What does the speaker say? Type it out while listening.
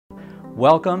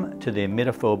Welcome to the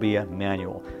Emetophobia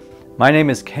Manual. My name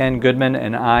is Ken Goodman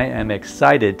and I am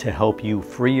excited to help you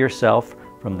free yourself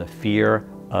from the fear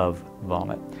of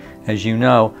vomit. As you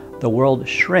know, the world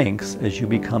shrinks as you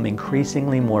become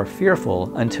increasingly more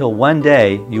fearful until one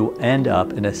day you end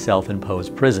up in a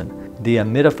self-imposed prison. The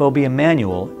Emetophobia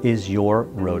Manual is your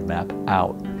roadmap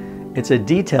out. It's a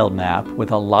detailed map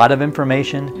with a lot of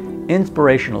information,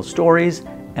 inspirational stories,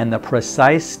 and the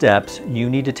precise steps you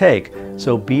need to take,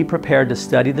 so be prepared to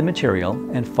study the material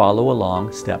and follow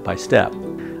along step by step.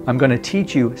 I'm going to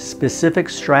teach you specific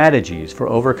strategies for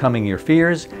overcoming your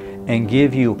fears and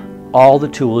give you all the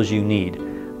tools you need,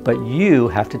 but you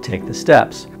have to take the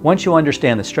steps. Once you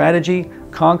understand the strategy,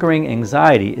 conquering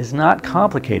anxiety is not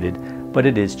complicated, but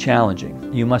it is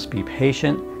challenging. You must be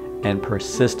patient and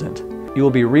persistent. You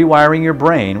will be rewiring your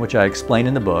brain, which I explain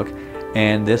in the book,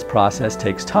 and this process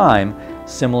takes time,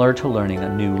 similar to learning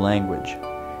a new language.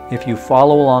 If you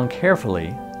follow along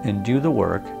carefully and do the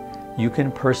work, you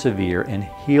can persevere and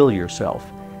heal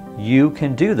yourself. You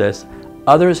can do this.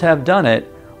 Others have done it.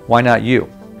 Why not you?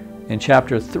 In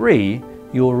Chapter 3,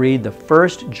 you will read the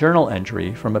first journal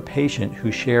entry from a patient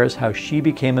who shares how she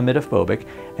became emetophobic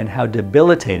and how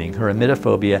debilitating her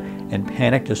emetophobia and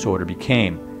panic disorder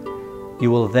became.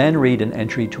 You will then read an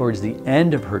entry towards the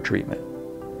end of her treatment.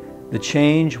 The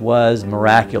change was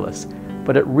miraculous,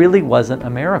 but it really wasn't a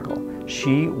miracle.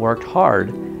 She worked hard,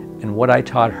 and what I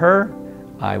taught her,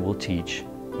 I will teach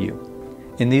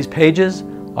you. In these pages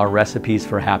are recipes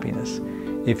for happiness.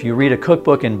 If you read a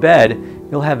cookbook in bed,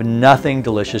 you'll have nothing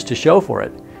delicious to show for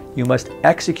it. You must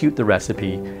execute the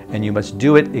recipe, and you must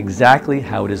do it exactly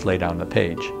how it is laid out on the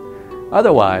page.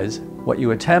 Otherwise, what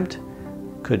you attempt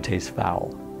could taste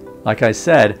foul. Like I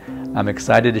said, I'm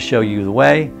excited to show you the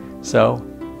way, so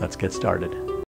let's get started.